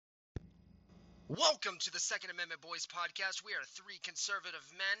Welcome to the Second Amendment Boys podcast. We are three conservative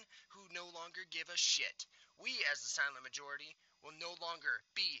men who no longer give a shit. We, as the silent majority, will no longer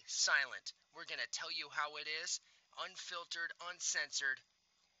be silent. We're going to tell you how it is, unfiltered, uncensored.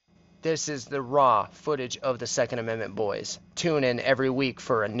 This is the raw footage of the Second Amendment Boys. Tune in every week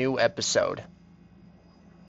for a new episode.